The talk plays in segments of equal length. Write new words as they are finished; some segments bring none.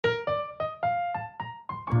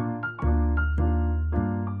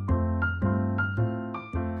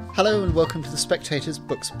Hello and welcome to the Spectator's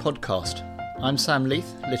Books podcast. I'm Sam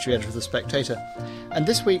Leith, literary editor of The Spectator, and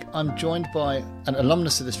this week I'm joined by an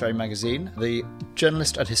alumnus of this very magazine, the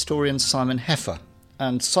journalist and historian Simon Heffer.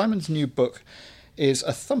 And Simon's new book is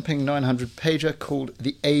a thumping 900-pager called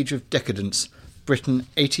The Age of Decadence, Britain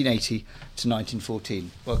 1880 to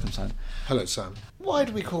 1914. Welcome, Simon. Hello, Sam. Why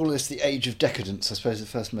do we call this The Age of Decadence? I suppose the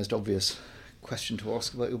first most obvious question to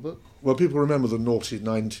ask about your book. Well, people remember the naughty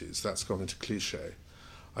 90s. That's gone into cliché.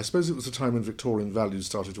 I suppose it was a time when Victorian values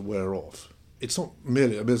started to wear off. It's not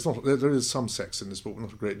merely, there is some sex in this book,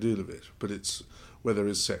 not a great deal of it, but it's where there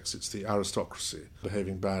is sex, it's the aristocracy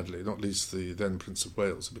behaving badly, not least the then Prince of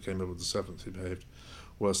Wales, who became Edward VII, who behaved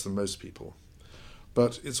worse than most people.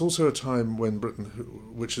 But it's also a time when Britain,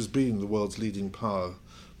 which has been the world's leading power,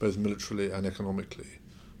 both militarily and economically,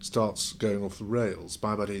 starts going off the rails.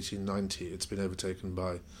 By about 1890, it's been overtaken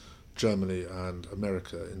by Germany and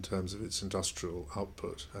America in terms of its industrial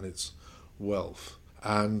output and its wealth.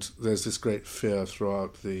 And there's this great fear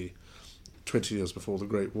throughout the 20 years before the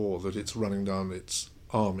Great War that it's running down its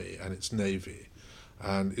army and its navy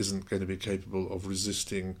and isn't going to be capable of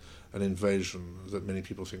resisting an invasion that many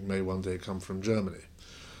people think may one day come from Germany.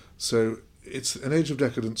 So it's an age of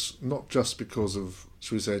decadence, not just because of,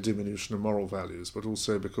 shall we say, a diminution of moral values, but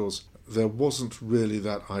also because there wasn't really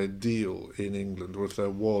that ideal in England, or if there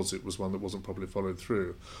was, it was one that wasn't properly followed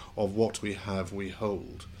through, of what we have, we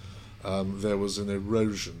hold. There was an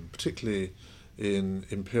erosion, particularly in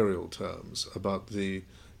imperial terms, about the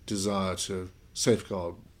desire to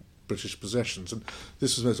safeguard British possessions. And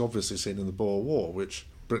this was most obviously seen in the Boer War, which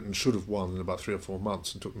Britain should have won in about 3 or 4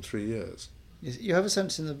 months and took them 3 years. You have a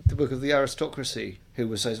sense in the book of the aristocracy who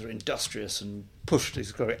was so sort of industrious and pushed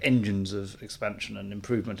these engines of expansion and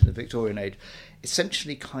improvement in the Victorian age,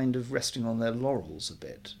 essentially kind of resting on their laurels a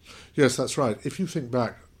bit. Yes, that's right. If you think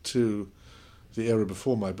back to the era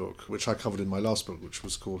before my book, which I covered in my last book, which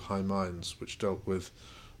was called High Minds, which dealt with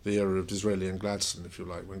the era of Disraeli and Gladstone, if you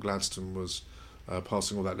like, when Gladstone was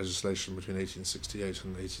passing all that legislation between 1868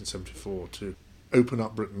 and 1874 to open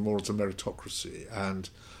up Britain more as a meritocracy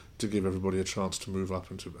and to give everybody a chance to move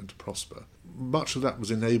up and to prosper. Much of that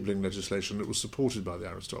was enabling legislation that was supported by the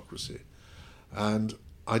aristocracy. And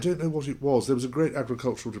I don't know what it was. There was a great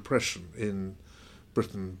agricultural depression in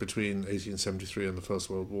Britain between 1873 and the First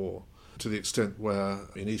World War, to the extent where,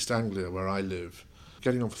 in East Anglia, where I live,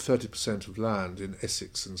 getting on for 30% of land in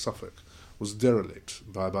Essex and Suffolk was derelict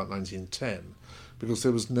by about 1910, because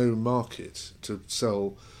there was no market to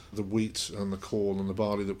sell the wheat and the corn and the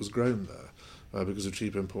barley that was grown there, because of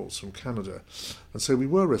cheap imports from Canada. And so we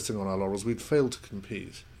were resting on our laurels. We'd failed to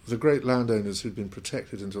compete. The great landowners who'd been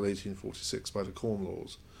protected until 1846 by the Corn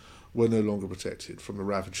Laws were no longer protected from the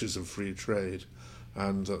ravages of free trade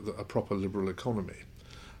and a proper liberal economy.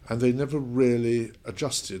 And they never really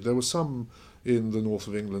adjusted. There were some in the north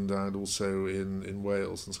of England and also in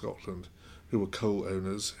Wales and Scotland who were coal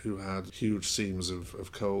owners, who had huge seams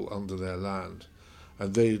of coal under their land.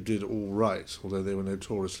 And they did all right, although they were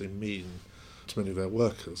notoriously mean to many of their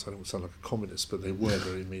workers. I don't sound like a communist, but they were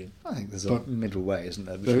very mean. I think there's a middle way, isn't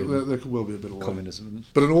there? There could well be a middle way. Communism.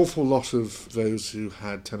 But an awful lot of those who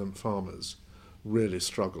had tenant farmers really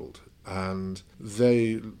struggled, and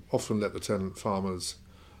they often let the tenant farmers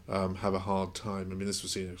have a hard time. I mean, this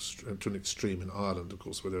was seen to an extreme in Ireland, of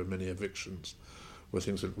course, where there were many evictions, where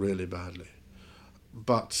things went really badly.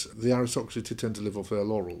 But the aristocracy did tend to live off their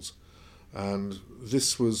laurels, and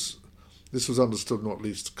this was understood not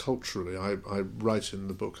least culturally. I write in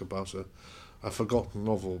the book about a forgotten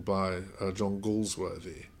novel by John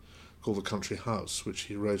Galsworthy called The Country House, which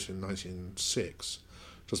he wrote in 1906,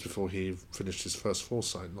 just before he finished his first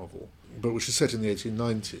Forsyte novel, but which is set in the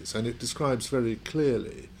 1890s, and it describes very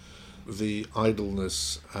clearly the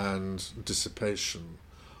idleness and dissipation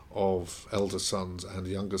of elder sons and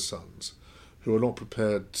younger sons who are not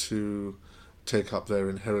prepared to take up their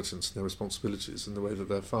inheritance and their responsibilities in the way that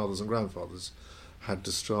their fathers and grandfathers had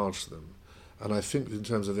discharged them. And I think in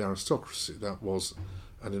terms of the aristocracy, that was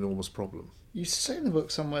an enormous problem. You say in the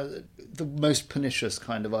book somewhere that the most pernicious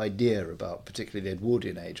kind of idea about particularly the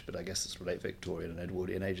Edwardian age, but I guess it's late Victorian and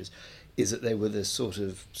Edwardian ages, is that they were this sort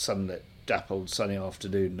of sunlit, dappled, sunny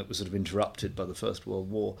afternoon that was sort of interrupted by the First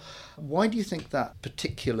World War. Why do you think that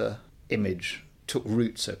particular image took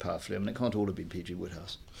root so powerfully? I mean, it can't all have been P.G.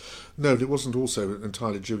 Wodehouse. No, it wasn't also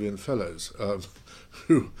entirely Julian Fellows,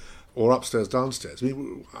 or upstairs, downstairs.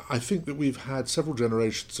 I think that we've had several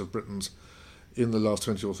generations of Britons in the last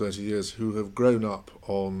 20 or 30 years who have grown up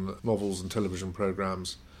on novels and television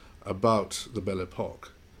programmes about the Belle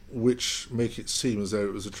Epoque, which make it seem as though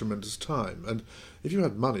it was a tremendous time. And if you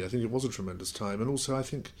had money, I think it was a tremendous time. And also I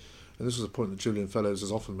think and this was a point that Julian Fellowes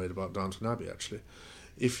has often made about Downton Abbey, actually,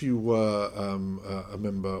 if you were a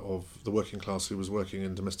member of the working class who was working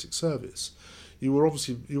in domestic service, you were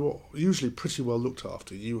usually pretty well looked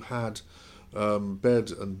after. You had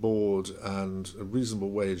bed and board and reasonable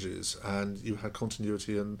wages, and you had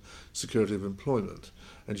continuity and security of employment,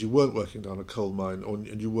 and you weren't working down a coal mine,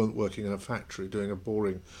 and you weren't working in a factory doing a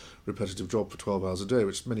boring, repetitive job for 12 hours a day,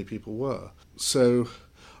 which many people were. So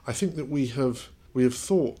I think that we have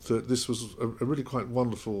thought that this was a really quite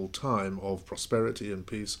wonderful time of prosperity and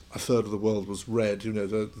peace. A third of the world was red.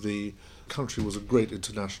 The country was a great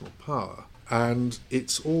international power. And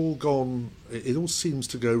it's all gone, it all seems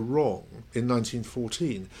to go wrong in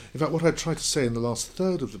 1914. In fact, what I try to say in the last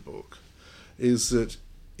third of the book is that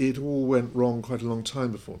it all went wrong quite a long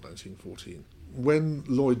time before 1914. When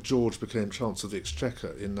Lloyd George became Chancellor of the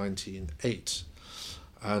Exchequer in 1908,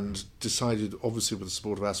 and decided, obviously with the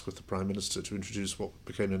support of Asquith, the Prime Minister, to introduce what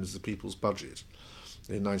became known as the People's Budget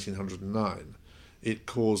in 1909, it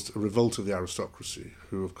caused a revolt of the aristocracy,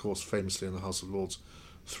 who, of course, famously in the House of Lords,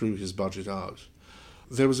 threw his budget out.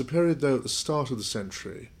 There was a period, though, at the start of the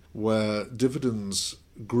century where dividends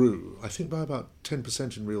grew, I think by about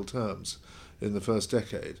 10% in real terms in the first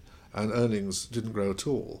decade, and earnings didn't grow at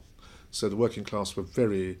all. So the working class were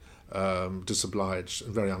very disobliged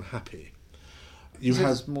and very unhappy. You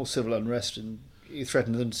had more civil unrest you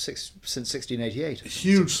threatened than since 1688.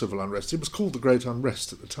 Huge civil unrest. It was called the Great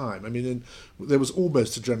Unrest at the time. I mean, there was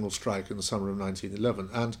almost a general strike in the summer of 1911,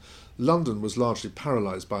 and London was largely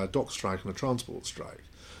paralysed by a dock strike and a transport strike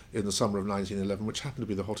in the summer of 1911, which happened to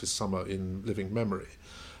be the hottest summer in living memory.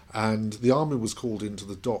 And the army was called into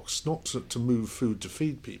the docks not to move food to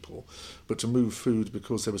feed people, but to move food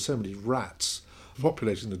because there were so many rats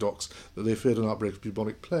populating the docks that they feared an outbreak of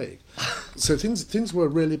bubonic plague. So things were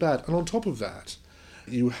really bad. And on top of that,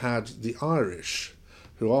 you had the Irish,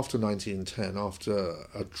 who after 1910, after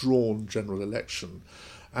a drawn general election,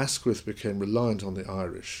 Asquith became reliant on the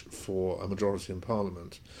Irish for a majority in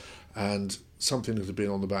Parliament, and something that had been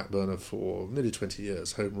on the back burner for nearly 20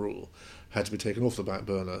 years, Home Rule, had to be taken off the back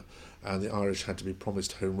burner, and the Irish had to be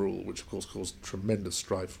promised Home Rule, which of course caused tremendous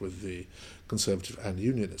strife with the Conservative and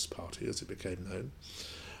Unionist Party, as it became known.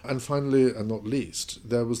 And finally, and not least,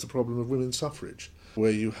 there was the problem of women's suffrage,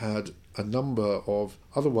 where you had a number of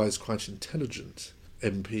otherwise quite intelligent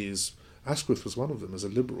MPs, Asquith was one of them as a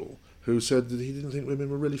Liberal, who said that he didn't think women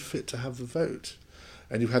were really fit to have the vote.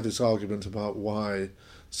 And you had this argument about why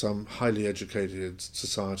some highly educated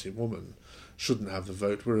society woman shouldn't have the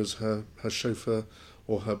vote, whereas her chauffeur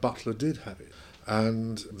or her butler did have it.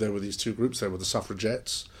 And there were these two groups. There were the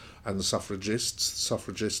suffragettes and the suffragists. The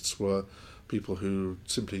suffragists were people who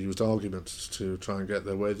simply used arguments to try and get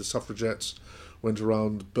their way. The suffragettes went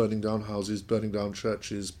around burning down houses, burning down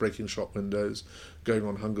churches, breaking shop windows, going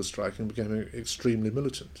on hunger strike, and became extremely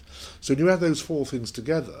militant. So when you add those four things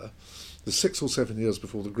together, the 6 or 7 years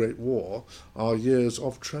before the Great War are years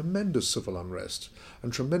of tremendous civil unrest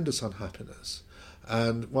and tremendous unhappiness.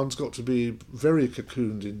 And one's got to be very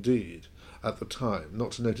cocooned indeed at the time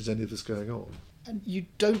not to notice any of this going on. And you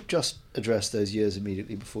don't just address those years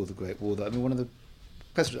immediately before the Great War, though. I mean, one of the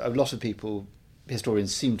questions, a lot of people,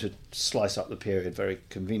 historians, seem to slice up the period very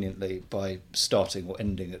conveniently by starting or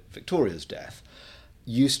ending at Victoria's death.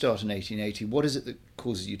 You start in 1880. What is it that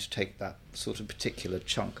causes you to take that sort of particular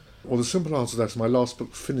chunk? Well, the simple answer to that is my last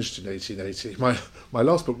book finished in 1880. My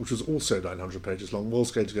last book, which was also 900 pages long,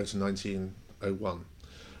 was going to go to 1901,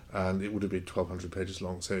 and it would have been 1,200 pages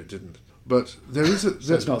long, so it didn't. But there is a...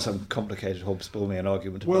 So it's not some complicated Hobbes-Ballmean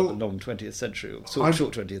argument about the long 20th century, or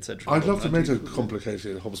short 20th century. I'd love to make a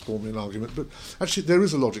complicated Hobbes-Ballmean argument, but actually there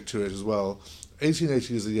is a logic to it as well.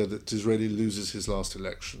 1880 is the year that Disraeli loses his last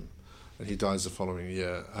election, and he dies the following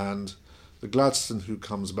year. And the Gladstone who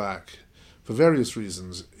comes back, for various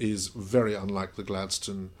reasons, is very unlike the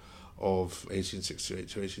Gladstone of 1868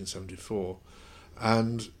 to 1874.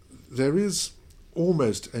 And there is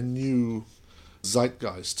almost a new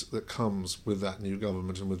zeitgeist that comes with that new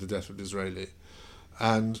government and with the death of Disraeli.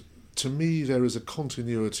 And to me, there is a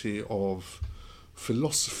continuity of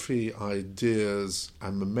philosophy, ideas,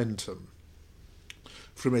 and momentum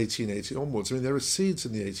from 1880 onwards. I mean, there are seeds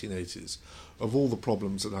in the 1880s of all the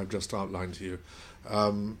problems that I've just outlined to you.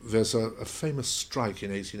 There's a famous strike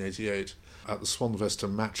in 1888 at the Swanvester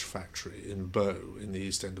match factory in Bow in the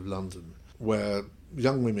East End of London, where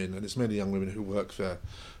young women, and it's mainly young women who work there,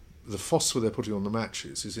 the phosphor they're putting on the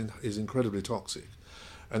matches is incredibly toxic,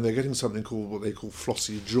 and they're getting something called what they call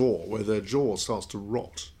flossy jaw, where their jaw starts to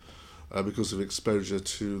rot because of exposure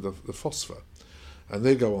to the phosphor, and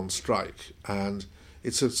they go on strike. And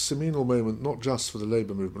it's a seminal moment not just for the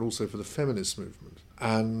labour movement, also for the feminist movement.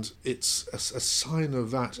 And it's a sign of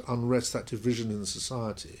that unrest, that division in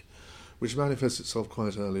society, which manifests itself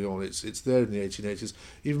quite early on. It's there in the 1880s.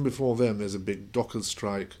 Even before then, there's a big dockers'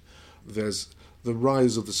 strike. There's the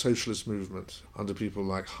rise of the socialist movement under people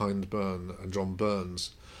like Hind Byrne and John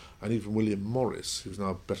Burns, and even William Morris, who's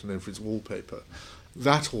now better known for his wallpaper.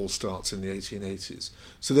 That all starts in the 1880s.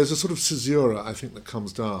 So there's a sort of caesura, I think, that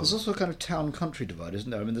comes down. There's also a kind of town-country divide, isn't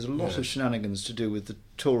there? I mean, there's a lot of shenanigans to do with the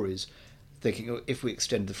Tories thinking, oh, if we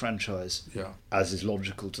extend the franchise, as is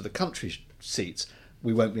logical to the country seats,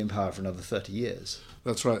 we won't be in power for another 30 years.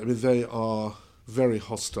 That's right. I mean, they are very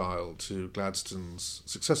hostile to Gladstone's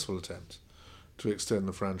successful attempt to extend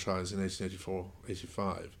the franchise in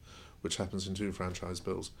 1884-85, which happens in 2 franchise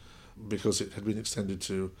bills, because it had been extended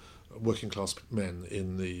to working class men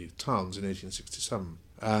in the towns in 1867.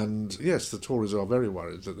 And yes, the Tories are very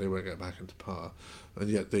worried that they won't get back into power, and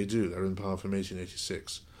yet they do. They're in power from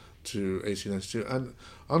 1886 to 1892. And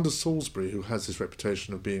under Salisbury, who has this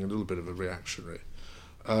reputation of being a little bit of a reactionary,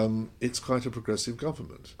 it's quite a progressive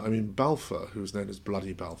government. I mean, Balfour, who's known as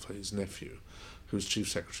Bloody Balfour, his nephew, who's Chief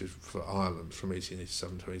Secretary for Ireland from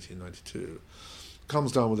 1887 to 1892,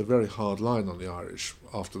 comes down with a very hard line on the Irish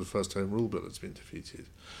after the first Home Rule Bill has been defeated.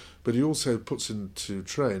 But he also puts into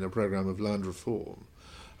train a programme of land reform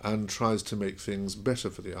and tries to make things better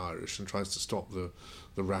for the Irish and tries to stop the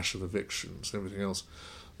rash of evictions and everything else.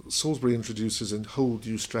 Salisbury introduces a whole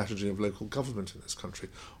new strategy of local government in this country.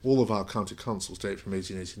 All of our county councils date from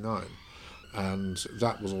 1889, and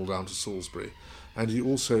that was all down to Salisbury. And he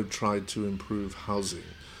also tried to improve housing,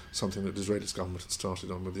 something that Disraeli's government had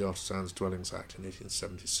started on with the Artisans' Dwellings Act in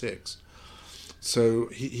 1876. So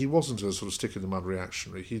he wasn't a sort of stick-in-the-mud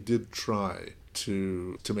reactionary. He did try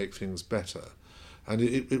to make things better. And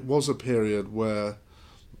it was a period where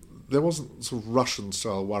there wasn't sort of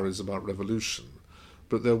Russian-style worries about revolution,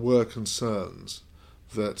 but there were concerns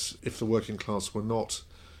that if the working class were not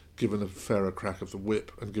given a fairer crack of the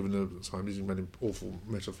whip and given so I'm using many awful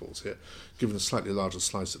metaphors here, given a slightly larger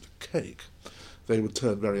slice of the cake, they would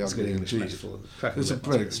turn very ugly indeed. It's a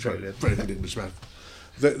very good English metaphor.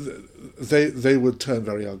 They would turn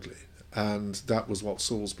very ugly, and that was what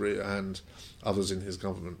Salisbury and others in his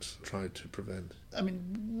government tried to prevent. I mean,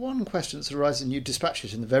 one question that's arises, and you dispatch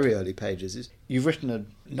it in the very early pages, is you've written a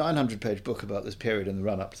 900-page book about this period in the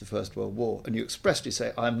run-up to the First World War, and you expressly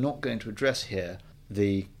say, I'm not going to address here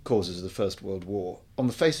the causes of the First World War. On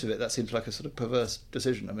the face of it, that seems like a sort of perverse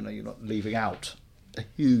decision. I mean, are you not leaving out a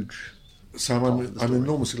huge... Sam, I'm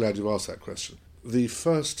enormously glad you asked that question. The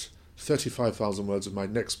first 35,000 words of my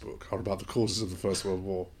next book are about the causes of the First World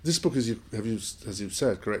War. This book, as you've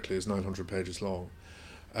said correctly, is 900 pages long.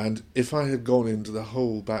 And if I had gone into the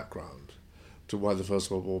whole background to why the First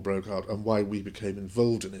World War broke out and why we became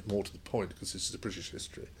involved in it, more to the point, because this is a British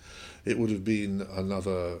history, it would have been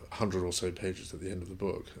another 100 or so pages at the end of the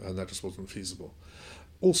book, and that just wasn't feasible.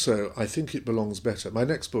 Also, I think it belongs better. My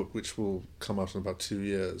next book, which will come out in about 2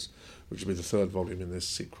 years, which will be the 3rd volume in this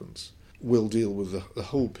sequence, will deal with the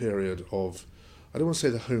whole period of, I don't want to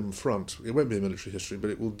say the home front, it won't be a military history, but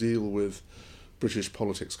it will deal with British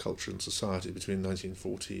politics, culture and society between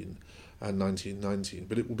 1914 and 1919.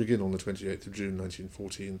 But it will begin on the 28th of June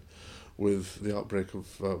 1914 with the outbreak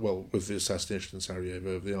of, with the assassination in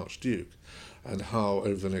Sarajevo of the Archduke, and how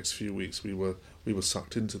over the next few weeks we were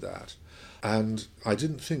sucked into that. And I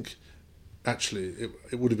didn't think, actually,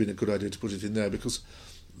 it would have been a good idea to put it in there, because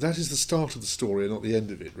that is the start of the story and not the end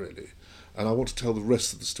of it, really. And I want to tell the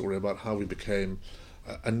rest of the story about how we became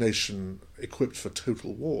a nation equipped for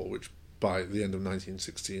total war, which by the end of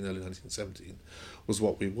 1916, early 1917, was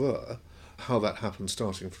what we were, how that happened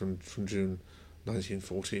starting from June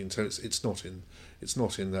 1914. So it's not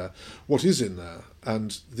in there. What is in there,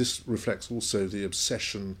 and this reflects also the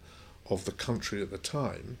obsession of the country at the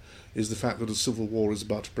time, is the fact that a civil war is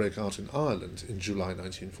about to break out in Ireland in July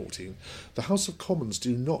 1914. The House of Commons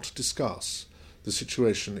do not discuss the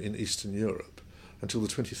situation in Eastern Europe until the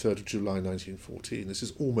 23rd of July 1914. This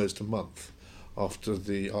is almost a month after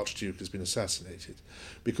the Archduke has been assassinated,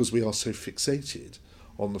 because we are so fixated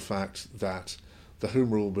on the fact that the Home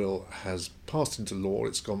Rule Bill has passed into law.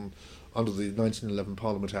 It's gone under the 1911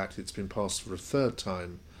 Parliament Act. It's been passed for a 3rd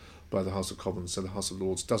time by the House of Commons, so the House of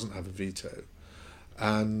Lords doesn't have a veto.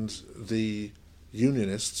 And the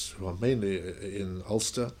Unionists, who are mainly in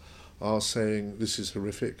Ulster, are saying this is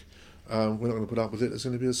horrific, we're not going to put up with it, there's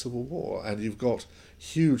going to be a civil war. And you've got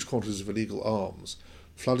huge quantities of illegal arms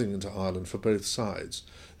flooding into Ireland for both sides.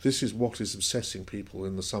 This is what is obsessing people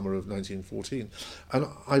in the summer of 1914. And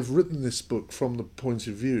I've written this book from the point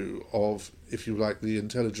of view of, if you like, the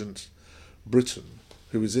intelligent Briton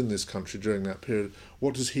who is in this country during that period,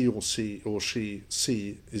 what does he or she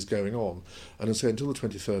see is going on? And I say until the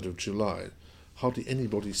 23rd of July, hardly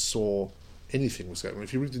anybody saw anything was going on.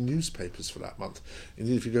 If you read the newspapers for that month,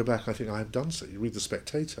 indeed if you go back, I think I have done so, you read the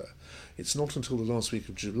Spectator, it's not until the last week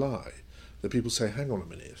of July that people say, hang on a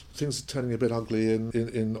minute, things are turning a bit ugly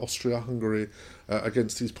in Austria-Hungary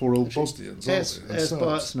against these poor old Bosnians, aren't they? Ayers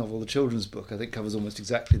Bart's novel, the children's book, I think covers almost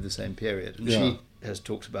exactly the same period. And she has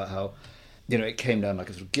talked about how, it came down like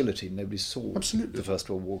a sort of guillotine. Nobody saw the First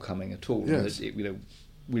World War coming at all. Yes.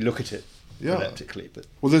 We look at it proleptically. But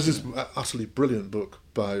well, there's this utterly brilliant book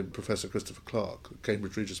by Professor Christopher Clark,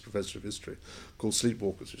 Cambridge Regis Professor of History, called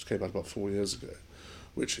Sleepwalkers, which came out about 4 years ago,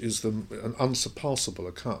 which is an unsurpassable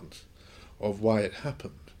account of why it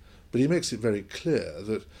happened. But he makes it very clear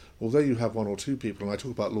that although you have one or two people, and I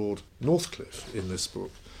talk about Lord Northcliffe in this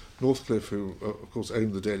book, Northcliffe, who of course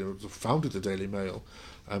founded the Daily Mail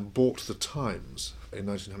and bought the Times in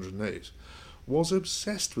 1908, was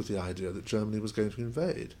obsessed with the idea that Germany was going to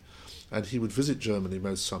invade. And he would visit Germany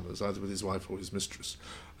most summers, either with his wife or his mistress,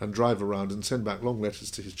 and drive around and send back long letters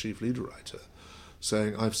to his chief leader writer,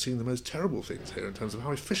 saying, I've seen the most terrible things here in terms of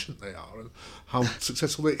how efficient they are and how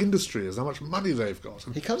successful their industry is, how much money they've got.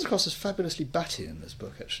 And he comes across as fabulously batty in this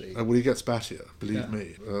book, actually. Well, he gets battier, believe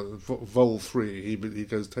me. Vol 3, he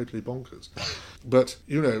goes totally bonkers. But,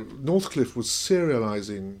 Northcliffe was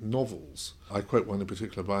serialising novels. I quote one in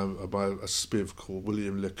particular by a spiv called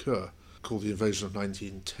William Le Coeur, called The Invasion of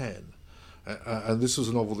 1910. And this was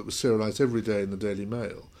a novel that was serialised every day in the Daily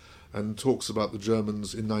Mail, and talks about the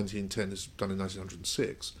Germans in 1910, it's done in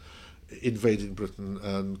 1906, invading Britain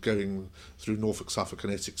and going through Norfolk, Suffolk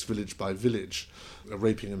and Essex village by village,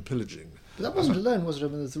 raping and pillaging. But that wasn't alone, was it? I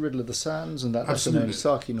mean, there's The Riddle of the Sands and that lesser-known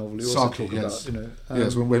Saki novel you also talk about.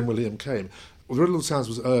 Yes, when William came. Well, The Riddle of the Sands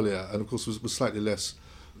was earlier, and of course was slightly less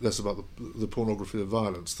about the pornography of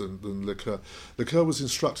violence than Le Coeur. Le Coeur was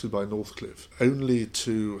instructed by Northcliffe only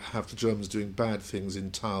to have the Germans doing bad things in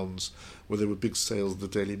towns where there were big sales of the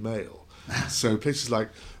Daily Mail. So places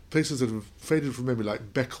that have faded from memory,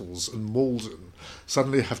 like Beccles and Malden,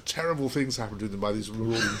 suddenly have terrible things happen to them by these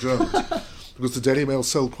marauding Germans, because the Daily Mail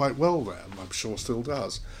sold quite well there, and I'm sure still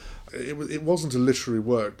does. It wasn't a literary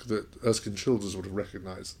work that Erskine Childers would have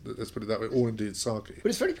recognised, let's put it that way, or indeed Saki. But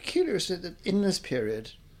it's very peculiar, isn't it, that in this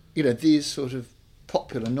period, these sort of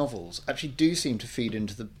popular novels actually do seem to feed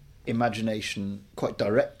into the imagination quite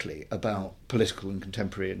directly about political and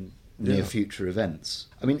contemporary and near-future events.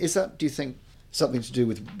 I mean, is that, do you think, something to do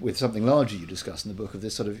with something larger you discuss in the book, of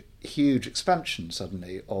this sort of huge expansion,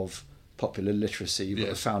 suddenly, of popular literacy? You've got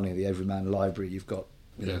the founding of the Everyman Library, you've got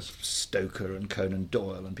Stoker and Conan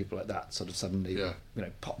Doyle and people like that, sort of suddenly,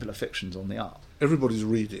 popular fiction's on the up. Everybody's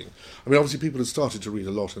reading. I mean, obviously people had started to read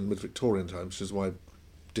a lot in mid-Victorian times, which is why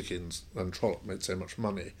Dickens and Trollope made so much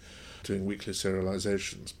money doing weekly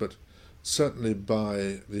serialisations, but certainly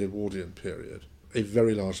by the Edwardian period, a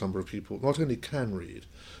very large number of people not only can read,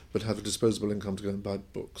 but have a disposable income to go and buy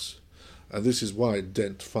books. And this is why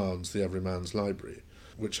Dent founds the Everyman's Library,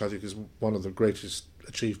 which I think is one of the greatest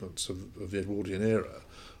achievements of the Edwardian era,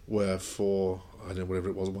 where for, I don't know, whatever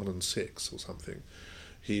it was, 1 and 6 or something,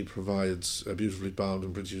 he provides beautifully bound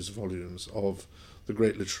and produced volumes of the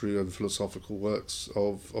great literary and philosophical works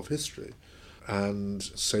of history, and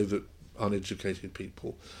so that uneducated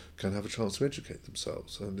people can have a chance to educate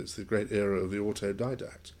themselves. And it's the great era of the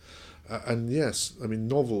autodidact. And yes, I mean,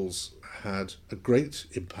 novels had a great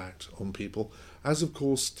impact on people, as of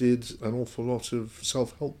course did an awful lot of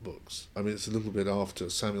self-help books. I mean, it's a little bit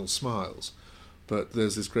after Samuel Smiles, but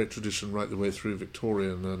there's this great tradition right the way through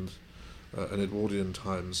Victorian and Edwardian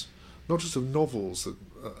times, not just of novels that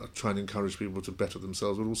try and encourage people to better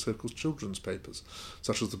themselves, but also, of course, children's papers,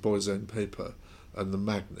 such as the Boy's Own Paper and the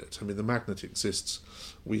Magnet. I mean, the Magnet exists,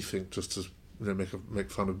 we think, just to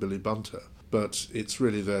make fun of Billy Bunter, but it's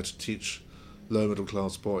really there to teach lower middle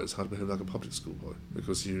class boys how to behave like a public school boy,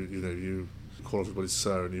 because you call everybody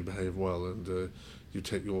sir and you behave well, and you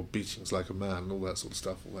take your beatings like a man and all that sort of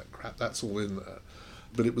stuff, all that crap. That's all in there.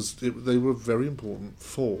 But they were a very important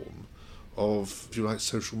form of, if you like,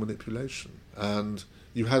 social manipulation. And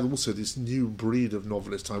you had also this new breed of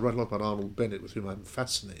novelists. I write a lot about Arnold Bennett, with whom I'm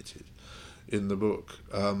fascinated in the book,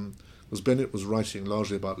 because Bennett was writing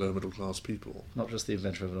largely about lower middle class people. Not just the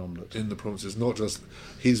inventor of an omelette. In the provinces,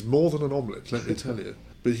 he's more than an omelette, let me tell you.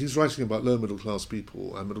 But he's writing about lower middle class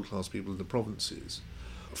people and middle class people in the provinces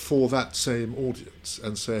for that same audience,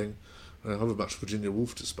 and saying, however much Virginia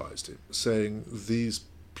Woolf despised him, saying these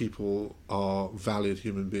people are valid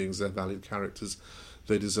human beings, they're valid characters,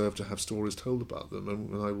 they deserve to have stories told about them,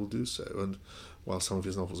 and I will do so. And while some of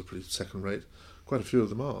his novels are pretty second-rate, quite a few of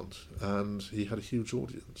them aren't, and he had a huge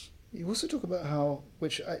audience. You also talk about how,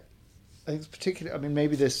 which I think is particularly, I mean,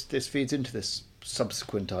 maybe this feeds into this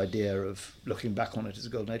subsequent idea of looking back on it as a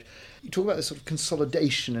golden age. You talk about this sort of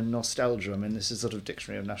consolidation and nostalgia. I mean, this is sort of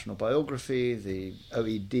Dictionary of National Biography, the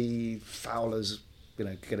OED, Fowler's,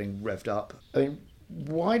 getting revved up. I mean,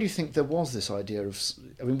 why do you think there was this idea of,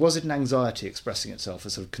 was it an anxiety expressing itself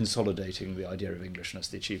as sort of consolidating the idea of Englishness,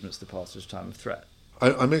 the achievements of the past at a time of threat?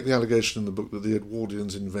 I make the allegation in the book that the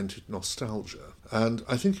Edwardians invented nostalgia, and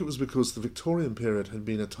I think it was because the Victorian period had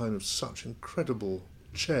been a time of such incredible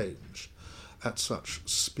change at such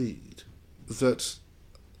speed that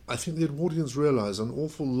I think the Edwardians realised an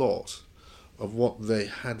awful lot of what they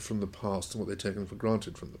had from the past and what they'd taken for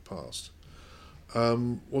granted from the past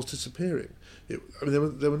was disappearing. There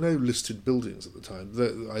were no listed buildings at the time.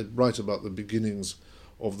 I write about the beginnings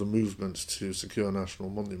of the movement to secure national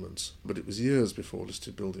monuments, but it was years before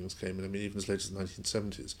listed buildings came in. I mean, even as late as the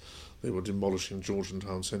 1970s, they were demolishing Georgian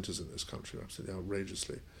town centres in this country, absolutely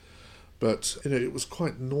outrageously. But, it was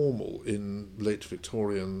quite normal in late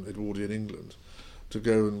Victorian, Edwardian England to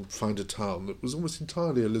go and find a town that was almost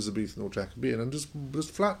entirely Elizabethan or Jacobean and just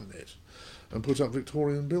flatten it and put up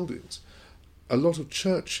Victorian buildings. A lot of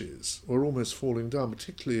churches were almost falling down,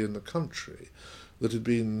 particularly in the country, that had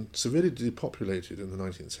been severely depopulated in the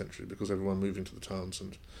 19th century because everyone moving to the towns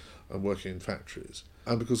and working in factories,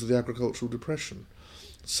 and because of the agricultural depression.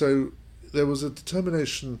 So there was a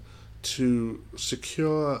determination to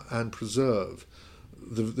secure and preserve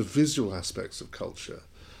the visual aspects of culture.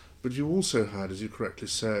 But you also had, as you correctly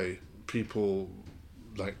say, people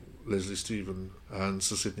like Leslie Stephen and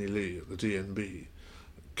Sir Sidney Lee at the DNB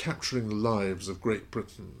capturing the lives of great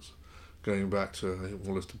Britons, going back to, I think,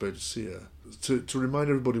 almost to Boadicea, to remind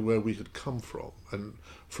everybody where we had come from and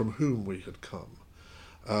from whom we had come.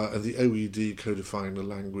 And the OED codifying the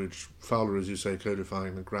language, Fowler, as you say,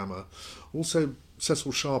 codifying the grammar. Also,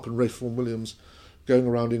 Cecil Sharp and Ralph Vaughan Williams going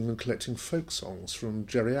around England collecting folk songs from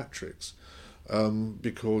geriatrics.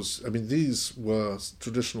 Because, these were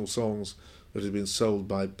traditional songs that had been sold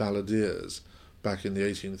by balladeers back in the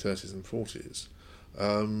 1830s and 40s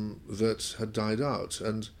that had died out.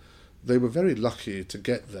 And they were very lucky to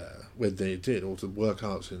get there when they did, or to work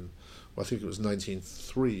out in, I think it was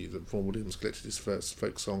 1903 that Vaughan Williams collected his first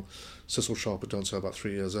folk song. Cecil Sharp had done so about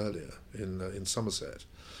 3 years earlier in Somerset.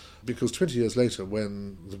 Because 20 years later,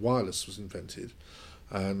 when the wireless was invented,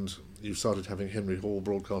 and you started having Henry Hall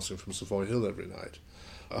broadcasting from Savoy Hill every night,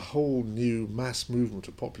 a whole new mass movement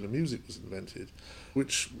of popular music was invented,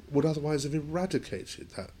 which would otherwise have eradicated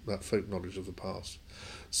that folk knowledge of the past.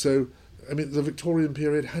 So, the Victorian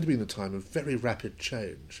period had been a time of very rapid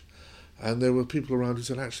change, and there were people around who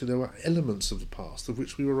said actually there were elements of the past of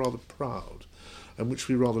which we were rather proud and which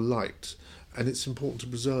we rather liked, and it's important to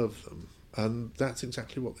preserve them, and that's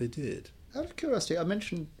exactly what they did. Out of curiosity, I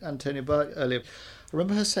mentioned Antonia Burke earlier. I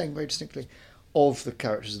remember her saying very distinctly of the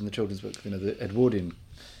characters in the children's book, the Edwardian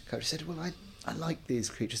characters, she said, well, I like these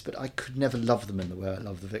creatures, but I could never love them in the way I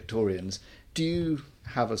love the Victorians. Do you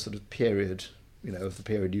have a sort of period, of the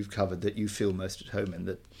period you've covered that you feel most at home in?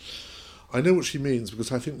 That I know what she means,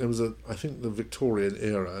 because I think the Victorian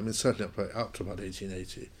era, certainly up to about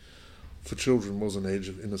 1880, for children was an age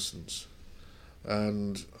of innocence.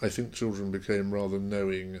 And I think children became rather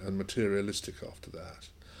knowing and materialistic after that,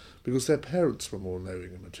 because their parents were more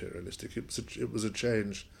knowing and materialistic. It was a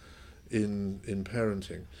change in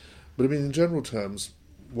parenting. But in general terms,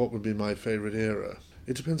 what would be my favourite era?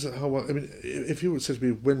 It depends on how well. If you would say to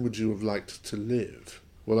me, when would you have liked to live?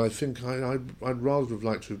 Well, I think I'd rather have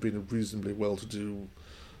liked to have been a reasonably well-to-do,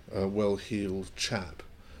 well-heeled chap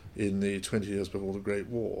in the 20 years before the Great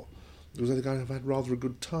War, because I think I'd have had rather a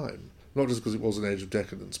good time. Not just because it was an age of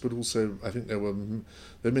decadence, but also I think there were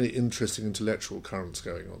many interesting intellectual currents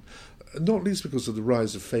going on. Not least because of the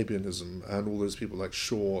rise of Fabianism and all those people like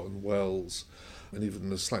Shaw and Wells and even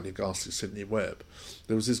the slightly ghastly Sidney Webb.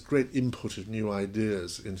 There was this great input of new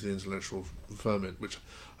ideas into the intellectual ferment, which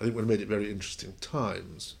I think would have made it very interesting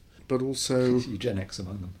times. But also eugenics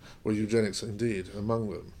among them. Well, eugenics indeed among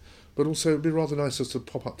them. But also it'd be rather nice just to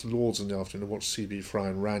pop up to Lord's in the afternoon and watch C.B. Fry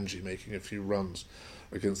and Ranji making a few runs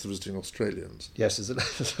against the visiting Australians. Yes, there's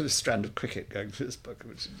a strand of cricket going through this book.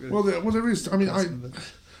 Which is well, there is.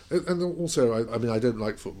 And also, I don't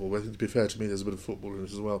like football, but I think to be fair to me, there's a bit of football in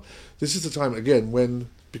it as well. This is the time, again, when,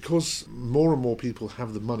 because more and more people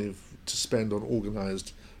have the money to spend on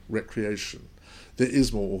organised recreation, there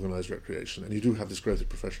is more organised recreation, and you do have this growth of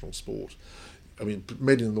professional sport.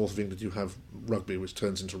 Mainly in the north of England, you have rugby, which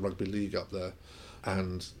turns into rugby league up there,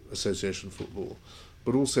 and association football,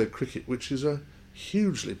 but also cricket, which is a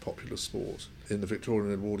hugely popular sport in the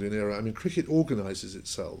Victorian and Edwardian era. I mean, cricket organises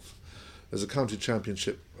itself as a county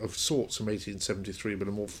championship of sorts from 1873, but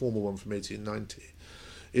a more formal one from 1890.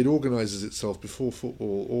 It organises itself before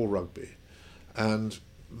football or rugby. And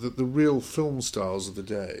the real film stars of the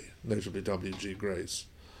day, notably W.G. Grace,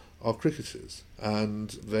 are cricketers.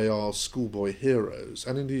 And they are schoolboy heroes,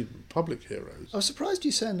 and indeed public heroes. I was surprised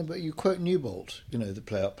you said, but you quote Newbolt, the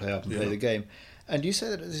play up and play the game. And you say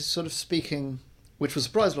that it's sort of speaking, which will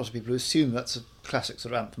surprise a lot of people who assume that's a classic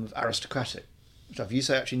sort of anthem of aristocratic stuff. You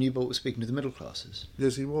say actually Newbolt was speaking to the middle classes.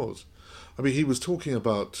 Yes, he was. I mean, he was talking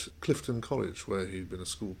about Clifton College, where he'd been a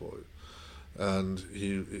schoolboy, and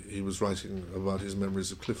he was writing about his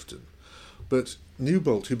memories of Clifton. But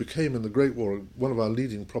Newbolt, who became in the Great War one of our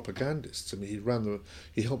leading propagandists, I mean,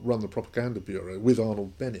 he helped run the propaganda bureau with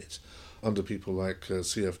Arnold Bennett under people like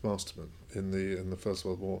C.F. Masterman in the First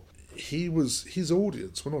World War. His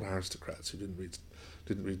audience were not aristocrats who didn't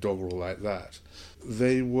read doggerel like that.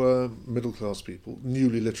 They were middle-class people,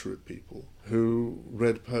 newly literate people, who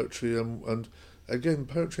read poetry, and again,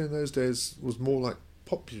 poetry in those days was more like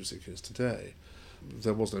pop music is today.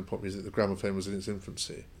 There was no pop music, the gramophone was in its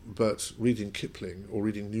infancy, but reading Kipling or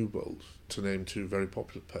reading Newbolt, to name two very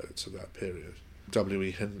popular poets of that period,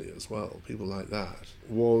 W.E. Henley as well, people like that,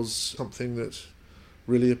 was something that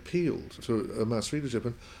really appealed to a mass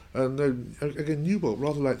readership. And again, Newbolt,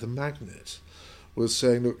 rather like the Magnet, was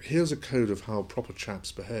saying, look, here's a code of how proper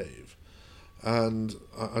chaps behave, and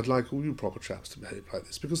I'd like all you proper chaps to behave like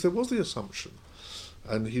this, because there was the assumption,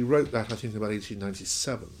 and he wrote that I think about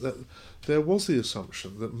 1897, that there was the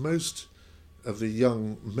assumption that most of the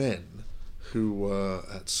young men who were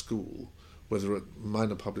at school, whether at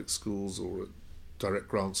minor public schools or at direct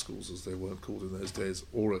grant schools as they weren't called in those days,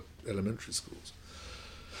 or at elementary schools,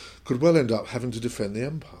 could well end up having to defend the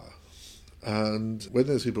empire. And when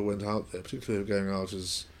those people went out there, particularly going out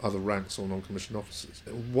as other ranks or non-commissioned officers,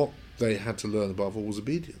 what they had to learn above all was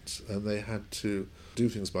obedience, and they had to do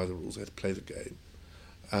things by the rules, they had to play the game,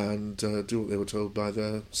 and do what they were told by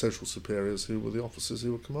their social superiors, who were the officers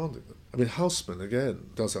who were commanding them. I mean, Houseman, again,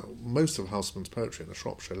 does that. Most of Houseman's poetry in A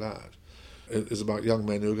Shropshire Lad is about young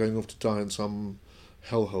men who are going off to die in some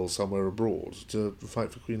hellhole somewhere abroad to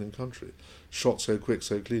fight for Queen and country. Shot so quick,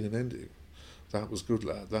 so clean and ending. That was good,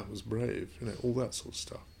 lad, that was brave, all that sort of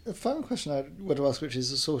stuff. A final question I want to ask, which is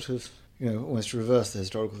a sort of, almost to reverse the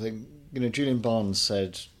historical thing. Julian Barnes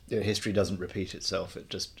said, history doesn't repeat itself, it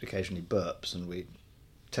just occasionally burps, and we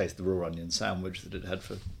taste the raw onion sandwich that it had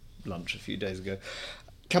for lunch a few days ago.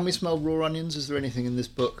 Can we smell raw onions? Is there anything in this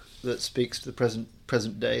book that speaks to the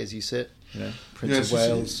present day as you sit? Prince of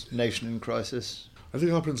Wales, nation in crisis. I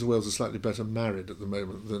think our Prince of Wales is slightly better married at the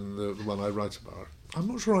moment than the one I write about. I'm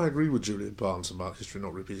not sure I agree with Julian Barnes about history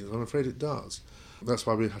not repeating. I'm afraid it does. That's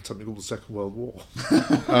why we had something called the Second World War.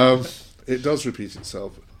 It does repeat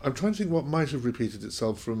itself. I'm trying to think what might have repeated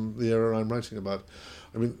itself from the era I'm writing about.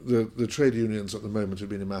 I mean, the trade unions at the moment have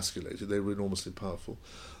been emasculated. They were enormously powerful.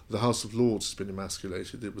 The House of Lords has been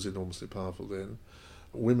emasculated. It was enormously powerful then.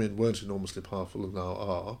 Women weren't enormously powerful and now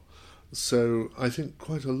are. So I think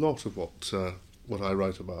quite a lot of what I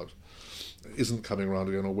write about isn't coming round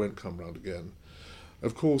again or won't come round again.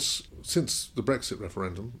 Of course, since the Brexit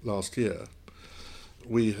referendum last year,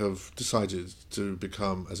 we have decided to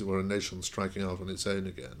become, as it were, a nation striking out on its own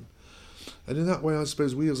again. And in that way, I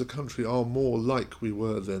suppose we as a country are more like we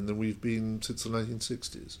were then than we've been since the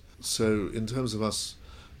 1960s. So in terms of us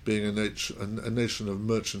being a nation of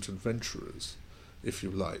merchant adventurers, if you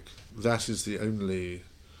like, that is the only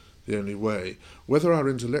way. Whether our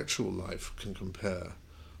intellectual life can compare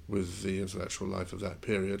with the intellectual life of that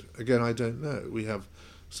period, again, I don't know. We have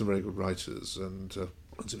some very good writers and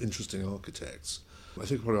some interesting architects. I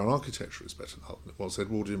think probably our architecture is better now than it was. The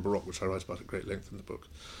Edwardian Baroque, which I write about at great length in the book,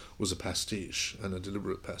 was a pastiche, and a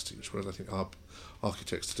deliberate pastiche, whereas I think our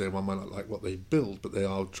architects today, one might not like what they build, but they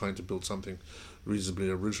are trying to build something reasonably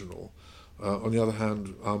original. On the other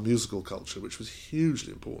hand, our musical culture, which was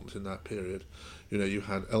hugely important in that period, you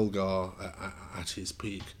had Elgar at his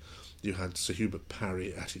peak, you had Sir Hubert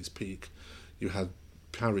Parry at his peak, you had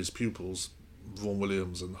Parry's pupils, Vaughan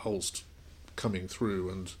Williams and Holst, coming through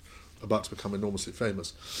and about to become enormously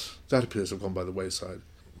famous. That appears to have gone by the wayside.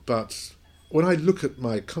 But when I look at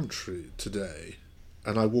my country today,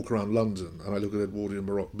 and I walk around London and I look at Edwardian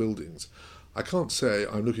Baroque buildings, I can't say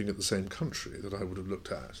I'm looking at the same country that I would have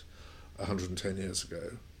looked at 110 years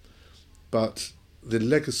ago. But the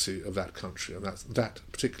legacy of that country and that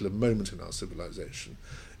particular moment in our civilization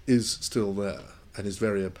is still there and is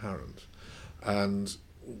very apparent. And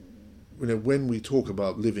when we talk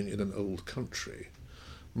about living in an old country,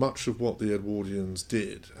 much of what the Edwardians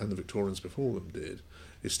did, and the Victorians before them did,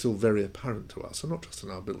 is still very apparent to us, and not just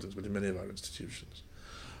in our buildings, but in many of our institutions.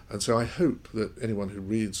 And so I hope that anyone who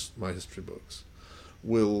reads my history books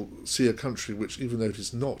will see a country which, even though it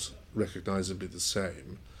is not recognisably the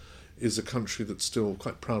same, is a country that still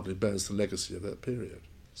quite proudly bears the legacy of that period.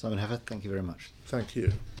 Simon Heffer, thank you very much. Thank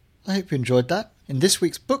you. I hope you enjoyed that. In this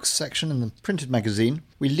week's books section in the printed magazine,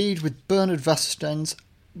 we lead with Bernard Wasserstein's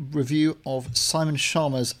review of Simon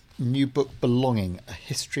Sharma's new book Belonging, A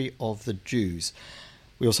History of the Jews.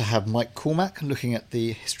 We also have Mike Cormack looking at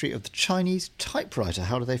the history of the Chinese typewriter.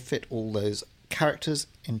 How do they fit all those characters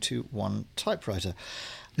into one typewriter?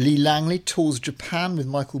 Lee Langley tours Japan with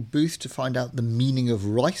Michael Booth to find out the meaning of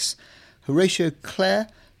rice. Horatio Clare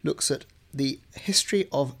looks at the history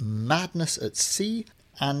of madness at sea.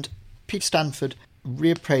 And Pete Stanford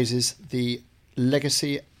reappraises the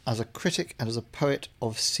legacy as a critic and as a poet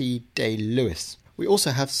of C. Day-Lewis. We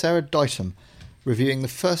also have Sarah Dighton reviewing the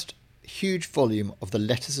first huge volume of the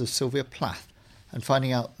Letters of Sylvia Plath and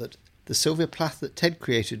finding out that the Sylvia Plath that Ted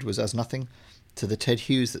created was as nothing to the Ted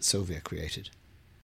Hughes that Sylvia created.